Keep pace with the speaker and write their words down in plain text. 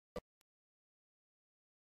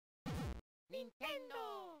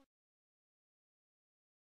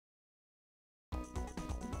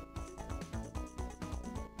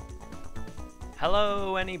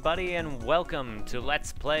Hello anybody and welcome to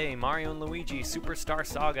Let's Play Mario & Luigi Superstar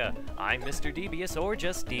Saga. I'm Mr. Devious, or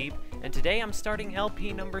just Deeb, and today I'm starting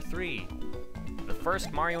LP number 3. The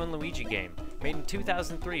first Mario & Luigi game, made in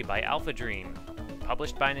 2003 by Alpha Dream,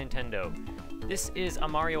 published by Nintendo. This is a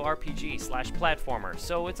Mario RPG / platformer,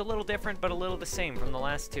 so it's a little different but a little the same from the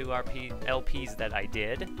last two LPs that I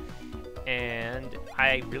did. And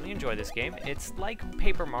I really enjoy this game. It's like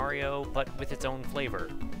Paper Mario, but with its own flavor.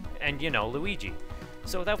 And, you know, Luigi.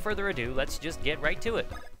 So without further ado, let's just get right to it.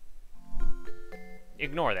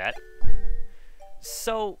 Ignore that.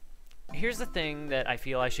 So, here's the thing that I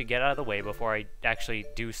feel I should get out of the way before I actually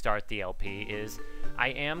do start the LP is I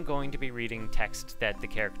am going to be reading text that the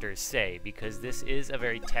characters say, because this is a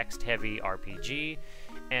very text-heavy RPG,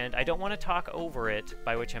 and I don't want to talk over it,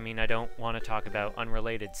 by which I mean I don't want to talk about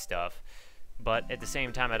unrelated stuff, but at the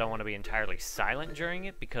same time I don't want to be entirely silent during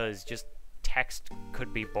it, because just text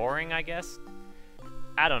could be boring, I guess.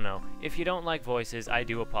 I don't know. If you don't like voices, I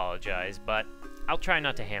do apologize, but I'll try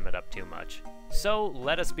not to ham it up too much. So,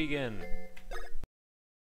 let us begin.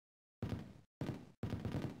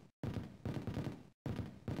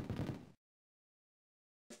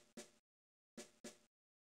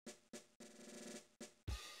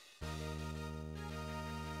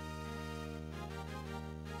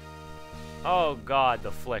 Oh god, the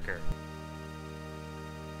flicker.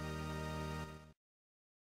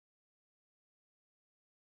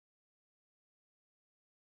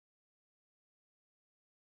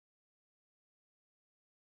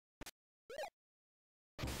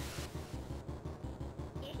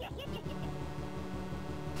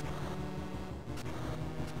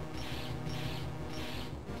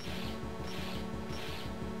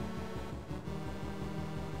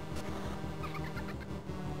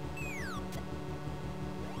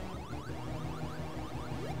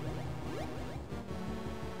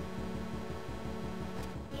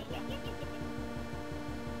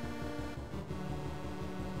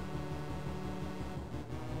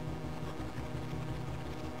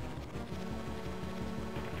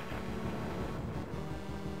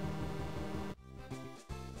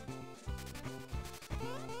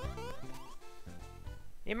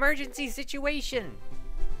 Emergency situation!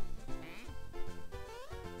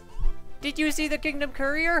 Did you see the Kingdom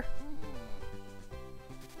Courier?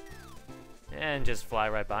 And just fly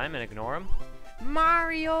right by him and ignore him.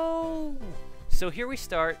 Mario! So here we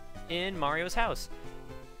start in Mario's house.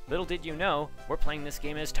 Little did you know, we're playing this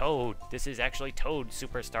game as Toad. This is actually Toad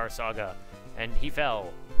Superstar Saga. And he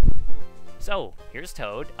fell. So, here's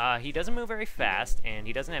Toad. He doesn't move very fast, and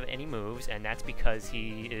he doesn't have any moves, and that's because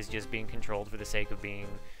he is just being controlled for the sake of being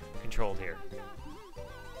controlled here.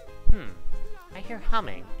 I hear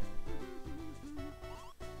humming.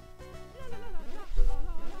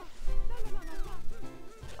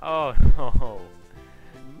 Oh no.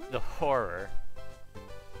 The horror.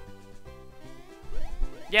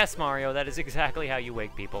 Yes, Mario, that is exactly how you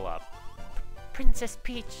wake people up. Princess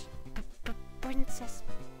Peach. Princess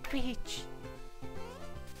Peach.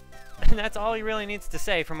 And that's all he really needs to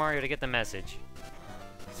say for Mario to get the message.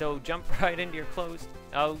 So jump right into your clothes.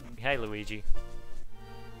 Oh, hey Luigi.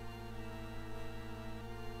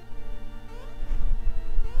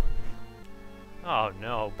 Oh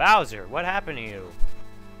no, Bowser, what happened to you?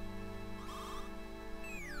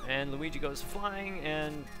 And Luigi goes flying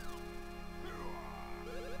and...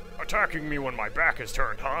 Attacking me when my back is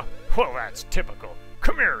turned, huh? Well, that's typical.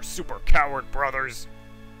 Come here, super coward brothers.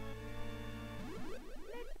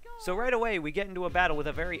 So right away, we get into a battle with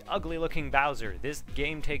a very ugly-looking Bowser. This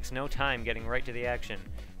game takes no time getting right to the action.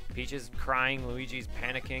 Peach is crying, Luigi's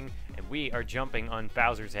panicking, and we are jumping on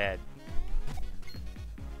Bowser's head.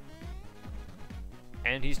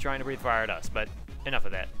 And he's trying to breathe fire at us, but enough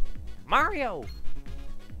of that. Mario!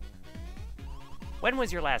 When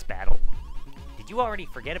was your last battle? Did you already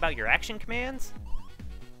forget about your action commands?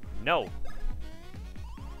 No.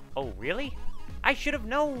 Oh, really? I should have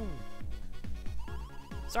known!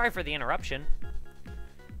 Sorry for the interruption.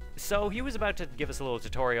 So he was about to give us a little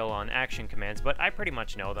tutorial on action commands, but I pretty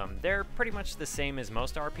much know them. They're pretty much the same as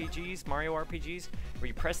most RPGs, Mario RPGs, where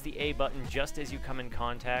you press the A button just as you come in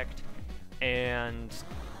contact, and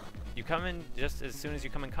you come in just as soon as you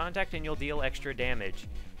come in contact and you'll deal extra damage.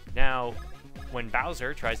 Now, when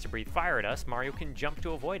Bowser tries to breathe fire at us, Mario can jump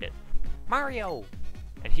to avoid it. Mario!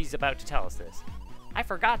 And he's about to tell us this. I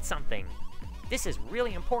forgot something. This is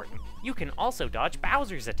really important. You can also dodge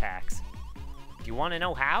Bowser's attacks. Do you want to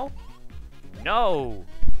know how? No!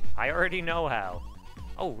 I already know how.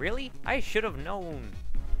 Oh, really? I should have known.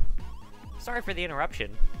 Sorry for the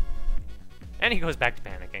interruption. And he goes back to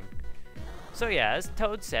panicking. So yeah, as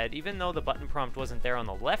Toad said, even though the button prompt wasn't there on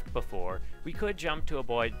the left before, we could jump to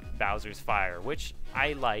avoid Bowser's fire, which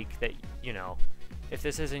I like that, you know, if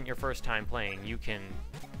this isn't your first time playing, you can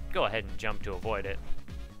go ahead and jump to avoid it.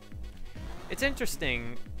 It's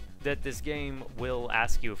interesting that this game will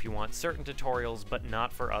ask you if you want certain tutorials, but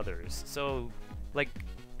not for others. So, like,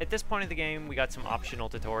 at this point of the game, we got some optional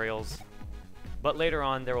tutorials, but later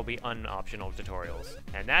on there will be unoptional tutorials.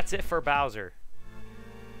 And that's it for Bowser.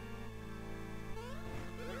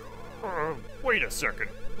 Wait a second.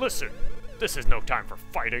 Listen, this is no time for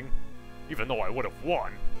fighting, even though I would have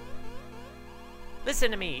won. Listen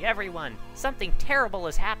to me, everyone. Something terrible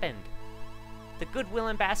has happened. The goodwill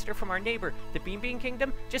ambassador from our neighbor, the Bean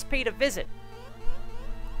Kingdom, just paid a visit.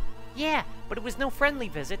 Yeah, but it was no friendly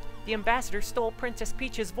visit. The ambassador stole Princess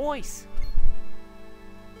Peach's voice.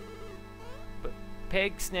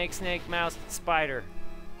 Pig, snake, mouse, spider.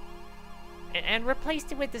 And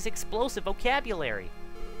replaced it with this explosive vocabulary.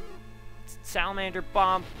 Salamander,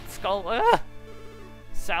 bomb, skull,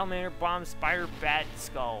 Salamander, bomb, spider, bat,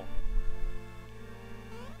 skull.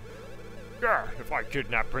 Yeah, if I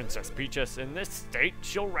kidnap Princess Peaches in this state,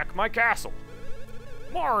 she'll wreck my castle.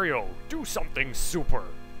 Mario, do something super.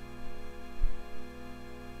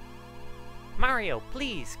 Mario,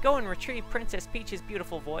 please, go and retrieve Princess Peach's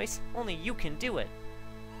beautiful voice. Only you can do it.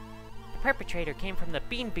 The perpetrator came from the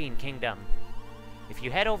Bean Kingdom. If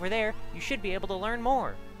you head over there, you should be able to learn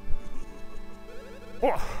more.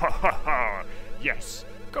 Ha ha ha ha! Yes,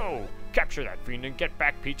 go, capture that fiend and get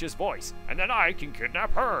back Peach's voice, and then I can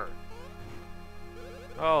kidnap her.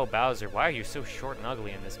 Oh, Bowser, why are you so short and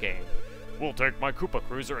ugly in this game? We'll take my Koopa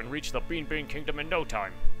Cruiser and reach the Bean Kingdom in no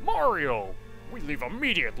time. Mario! We leave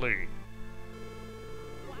immediately!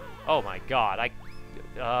 Oh my god,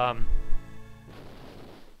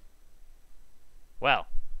 Well.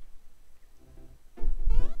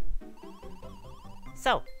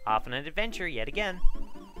 So, off on an adventure yet again.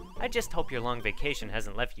 I just hope your long vacation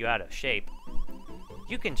hasn't left you out of shape.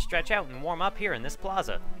 You can stretch out and warm up here in this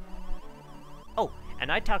plaza. Oh,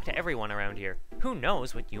 and I talk to everyone around here. Who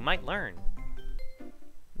knows what you might learn?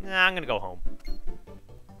 Nah, I'm gonna go home.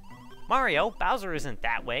 Mario, Bowser isn't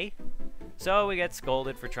that way. So we get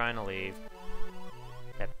scolded for trying to leave.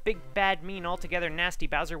 That big, bad, mean, altogether nasty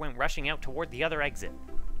Bowser went rushing out toward the other exit.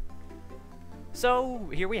 So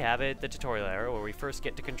here we have it, the tutorial area where we first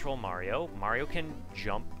get to control Mario. Mario can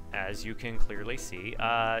jump, as you can clearly see.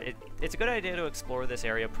 It's a good idea to explore this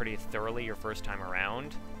area pretty thoroughly your first time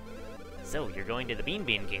around. So, you're going to the Bean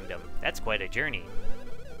Kingdom. That's quite a journey.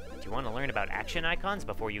 Do you want to learn about action icons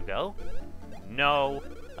before you go? No.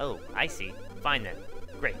 Oh, I see. Fine then.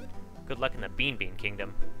 Great. Good luck in the Bean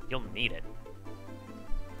Kingdom. You'll need it.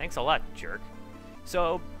 Thanks a lot, jerk.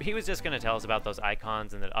 So, he was just going to tell us about those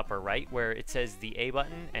icons in the upper right, where it says the A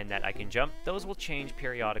button and that I can jump. Those will change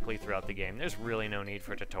periodically throughout the game. There's really no need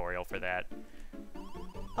for a tutorial for that.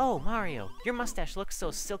 Oh, Mario, your mustache looks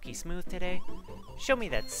so silky smooth today. Show me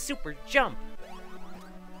that super jump!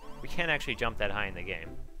 We can't actually jump that high in the game.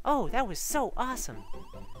 Oh, that was so awesome!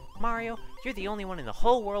 Mario, you're the only one in the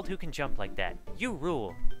whole world who can jump like that. You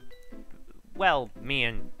rule. Well, me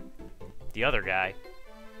and the other guy.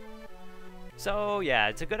 So, yeah,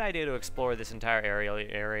 it's a good idea to explore this entire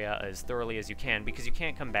area as thoroughly as you can, because you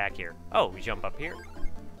can't come back here. Oh, we jump up here.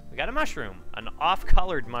 We got a mushroom. An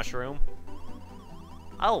off-colored mushroom.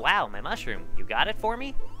 Oh, wow, my mushroom. You got it for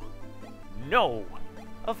me? No!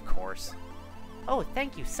 Of course. Oh,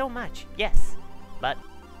 thank you so much. Yes. But,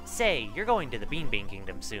 say, you're going to the Bean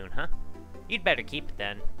Kingdom soon, huh? You'd better keep it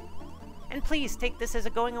then. And please take this as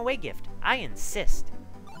a going-away gift. I insist.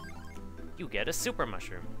 You get a super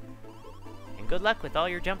mushroom. And good luck with all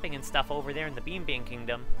your jumping and stuff over there in the Bean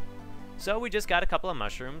Kingdom. So we just got a couple of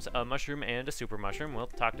mushrooms, a mushroom and a super mushroom. We'll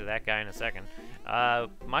talk to that guy in a second.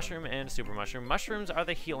 Mushroom and a super mushroom. Mushrooms are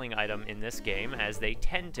the healing item in this game, as they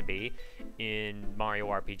tend to be in Mario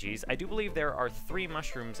RPGs. I do believe there are 3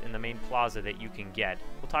 mushrooms in the main plaza that you can get.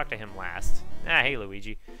 We'll talk to him last. Hey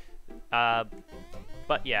Luigi.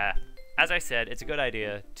 But yeah, as I said, it's a good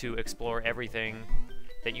idea to explore everything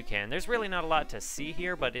that you can. There's really not a lot to see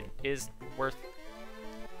here, but it is worth...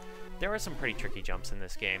 There are some pretty tricky jumps in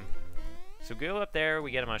this game. So go up there,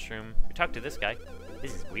 we get a mushroom. We talk to this guy.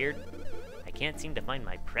 This is weird. I can't seem to find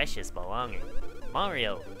my precious belonging.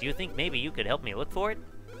 Mario, do you think maybe you could help me look for it?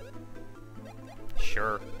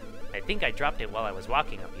 Sure. I think I dropped it while I was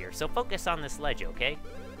walking up here, so focus on this ledge, okay?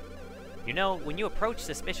 You know, when you approach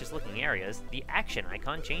suspicious-looking areas, the action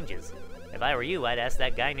icon changes. If I were you, I'd ask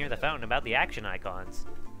that guy near the fountain about the action icons.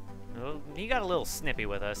 Well, he got a little snippy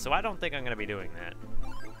with us, so I don't think I'm going to be doing that.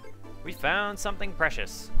 We found something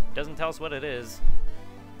precious. Doesn't tell us what it is.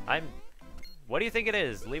 What do you think it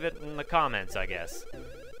is? Leave it in the comments, I guess.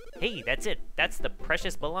 Hey, that's it. That's the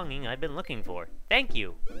precious belonging I've been looking for. Thank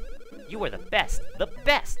you. You are the best. The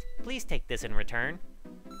best. Please take this in return.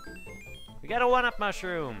 We got a 1-up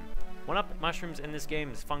mushroom. 1-up mushrooms in this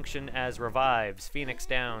game function as revives, phoenix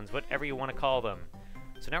downs, whatever you want to call them.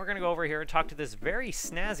 So now we're going to go over here and talk to this very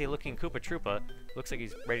snazzy looking Koopa Troopa. Looks like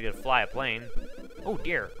he's ready to fly a plane. Oh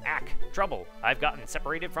dear, Ack, trouble. I've gotten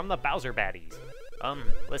separated from the Bowser baddies.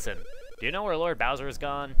 Listen, do you know where Lord Bowser is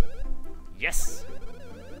gone? Yes!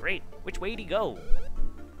 Great, which way did he go?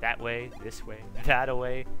 That way, this way, that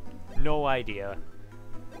way? No idea.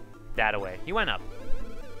 That away. He went up.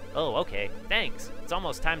 Oh, okay, thanks. It's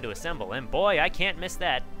almost time to assemble, and boy, I can't miss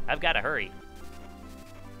that. I've got to hurry.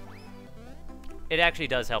 It actually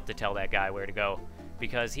does help to tell that guy where to go,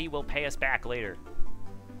 because he will pay us back later.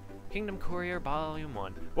 Kingdom Courier Volume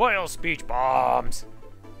 1. Royal Speech Bombs!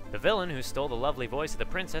 The villain who stole the lovely voice of the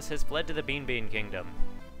princess has fled to the Bean Bean Kingdom.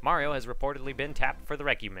 Mario has reportedly been tapped for the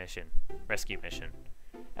rescue mission.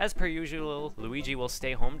 As per usual, Luigi will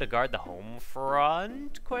stay home to guard the home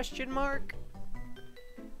front? ?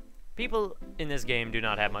 People in this game do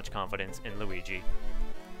not have much confidence in Luigi.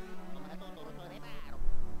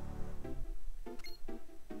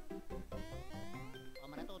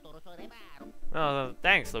 Oh,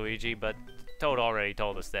 thanks, Luigi, but Toad already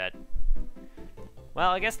told us that.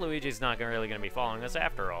 Well, I guess Luigi's not really going to be following us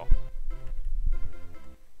after all.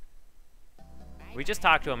 We just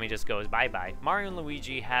talk to him, he just goes bye-bye. Mario and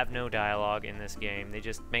Luigi have no dialogue in this game, they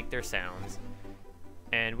just make their sounds.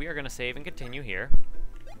 And we are going to save and continue here,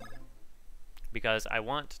 because I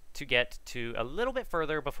want to get to a little bit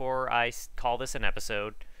further before I call this an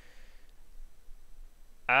episode.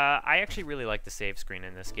 I actually really like the save screen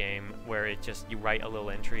in this game, where you write a little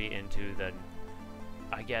entry into the,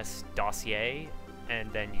 I guess, dossier,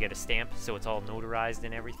 and then you get a stamp, so it's all notarized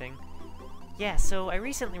and everything. Yeah, so I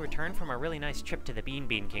recently returned from a really nice trip to the Bean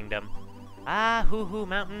Bean Kingdom. Ah, Hoo Hoo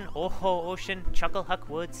Mountain, Oho Ocean, Chucklehuck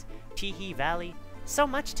Woods, Teehee Valley, so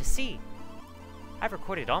much to see. I've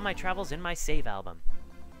recorded all my travels in my save album.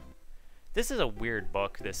 This is a weird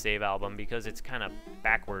book, this save album, because it's kind of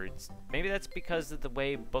backwards. Maybe that's because of the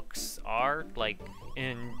way books are, like,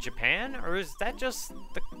 in Japan? Or is that just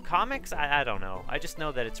the comics? I don't know. I just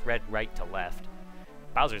know that it's read right to left.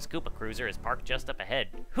 Bowser's Koopa Cruiser is parked just up ahead.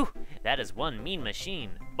 Whew, that is one mean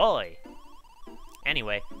machine. Boy!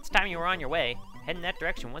 Anyway, it's time you were on your way. Head in that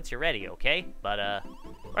direction once you're ready, okay? But,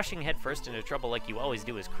 rushing headfirst into trouble like you always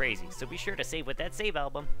do is crazy, so be sure to save with that save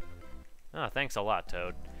album. Oh, thanks a lot,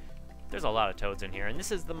 Toad. There's a lot of Toads in here, and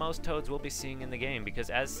this is the most Toads we'll be seeing in the game, because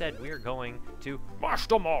as said, we are going to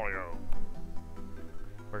Master Mario!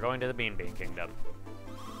 We're going to the Bean Bean Kingdom.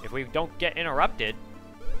 If we don't get interrupted...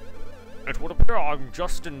 It would appear I'm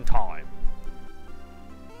just in time.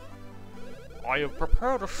 I have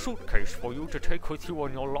prepared a suitcase for you to take with you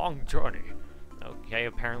on your long journey. Okay,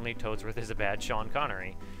 apparently Toadsworth is a bad Sean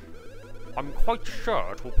Connery. I'm quite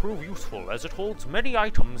sure it will prove useful, as it holds many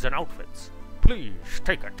items and outfits. Please,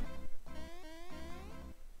 take it.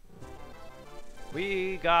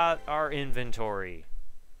 We got our inventory.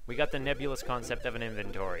 We got the nebulous concept of an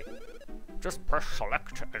inventory. Just press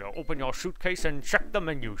select and open your suitcase and check the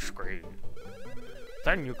menu screen.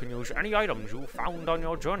 Then you can use any items you found on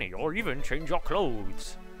your journey, or even change your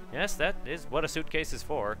clothes. Yes, that is what a suitcase is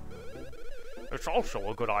for. It's also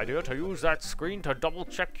a good idea to use that screen to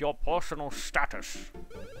double-check your personal status.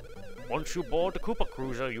 Once you board the Koopa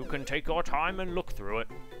Cruiser, you can take your time and look through it.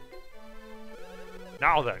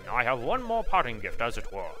 Now then, I have one more parting gift, as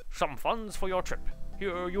it were. Some funds for your trip.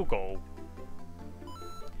 Here you go.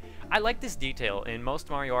 I like this detail. In most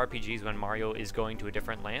Mario RPGs, when Mario is going to a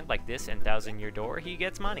different land, like this and Thousand Year Door, he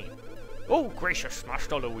gets money. Oh, gracious,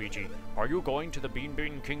 Master Luigi. Are you going to the Bean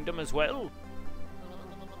Bean Kingdom as well?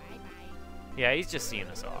 Yeah, he's just seeing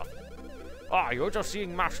us off. Ah, you're just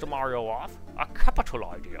seeing Master Mario off? A capital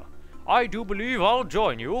idea. I do believe I'll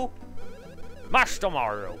join you. Master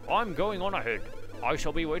Mario, I'm going on ahead. I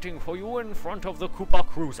shall be waiting for you in front of the Koopa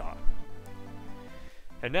Cruiser.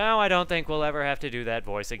 And now I don't think we'll ever have to do that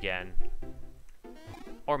voice again.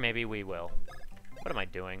 Or maybe we will. What am I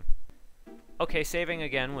doing? Okay, saving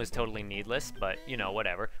again was totally needless, but, you know,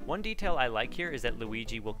 whatever. One detail I like here is that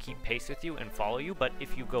Luigi will keep pace with you and follow you, but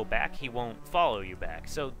if you go back, he won't follow you back.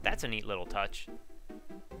 So that's a neat little touch.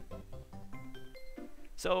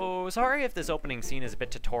 So, sorry if this opening scene is a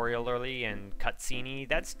bit tutorial-y and cutscene-y.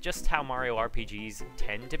 That's just how Mario RPGs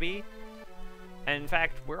tend to be. And in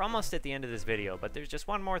fact, we're almost at the end of this video, but there's just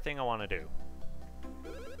one more thing I want to do.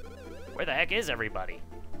 Where the heck is everybody?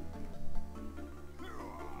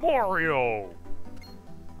 Mario!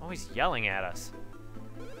 Always yelling at us.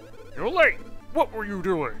 You're late! What were you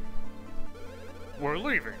doing? We're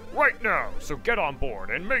leaving right now, so get on board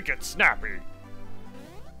and make it snappy.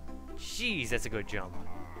 Jeez, that's a good jump.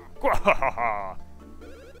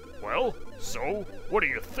 Well, so, what do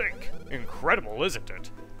you think? Incredible, isn't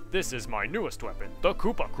it? This is my newest weapon, the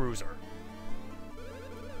Koopa Cruiser.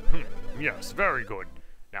 Yes, very good.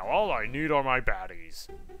 Now all I need are my baddies.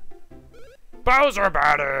 Bowser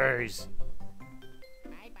baddies!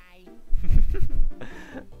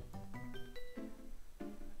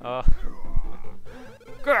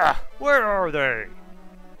 Gah! Where are they?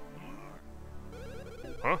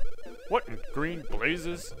 Huh? What in green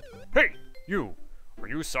blazes? Hey, you! Are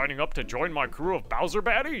you signing up to join my crew of Bowser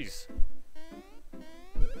baddies?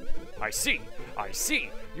 I see.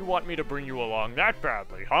 You want me to bring you along that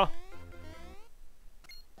badly, huh?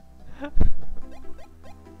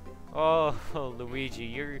 Oh,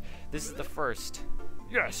 Luigi, this is the first.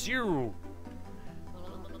 Yes, you!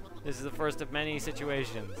 This is the first of many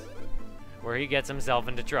situations where he gets himself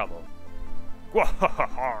into trouble.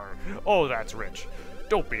 Oh, that's rich.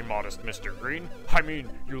 Don't be modest, Mr. Green. I mean,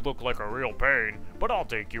 you look like a real pain, but I'll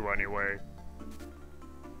take you anyway.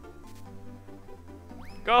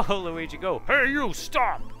 Go, Luigi, go. Hey, you,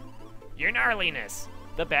 stop! Your gnarliness.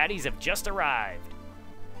 The baddies have just arrived.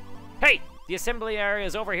 Hey, the assembly area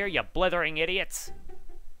is over here, you blithering idiots.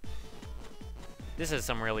 This is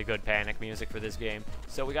some really good panic music for this game.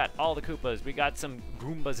 So we got all the Koopas. We got some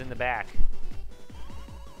Goombas in the back.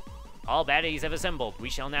 All baddies have assembled. We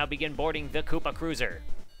shall now begin boarding the Koopa Cruiser.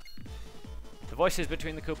 The voices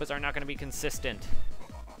between the Koopas are not going to be consistent.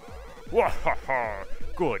 Wahaha!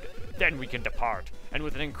 Good. Then we can depart. And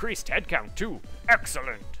with an increased head count, too.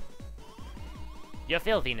 Excellent! Your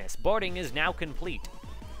filthiness. Boarding is now complete.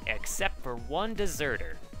 Except for one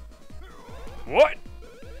deserter. What?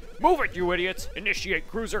 Move it, you idiots! Initiate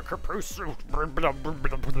cruiser pursuit.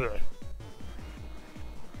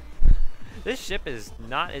 This ship is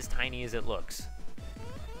not as tiny as it looks.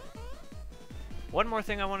 One more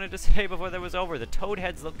thing I wanted to say before that was over. The toad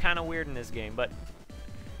heads look kind of weird in this game, but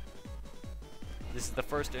this is the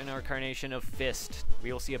first incarnation of Fist.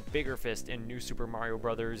 We will see a bigger Fist in New Super Mario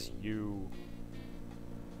Bros. U.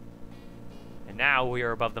 And now we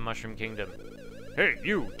are above the Mushroom Kingdom. Hey,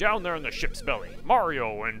 you, down there in the ship's belly.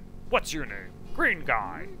 Mario and what's your name? Green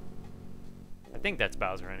guy. I think that's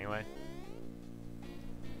Bowser anyway.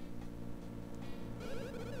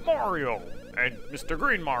 Mario! And Mr.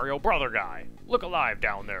 Green Mario, brother guy. Look alive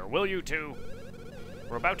down there, will you two?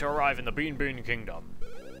 We're about to arrive in the Bean Kingdom.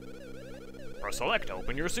 Press select to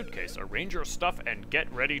open your suitcase, arrange your stuff, and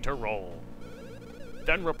get ready to roll.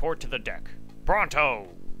 Then report to the deck. Pronto!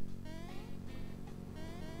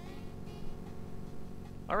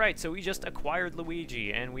 Alright, so we just acquired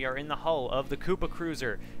Luigi, and we are in the hull of the Koopa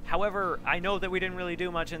Cruiser. However, I know that we didn't really do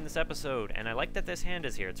much in this episode, and I like that this hand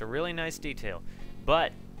is here. It's a really nice detail.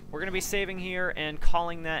 But we're going to be saving here and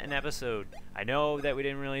calling that an episode. I know that we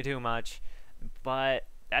didn't really do much, but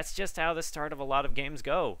that's just how the start of a lot of games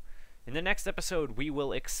go. In the next episode, we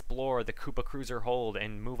will explore the Koopa Cruiser hold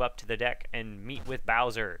and move up to the deck and meet with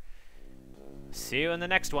Bowser. See you in the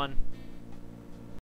next one.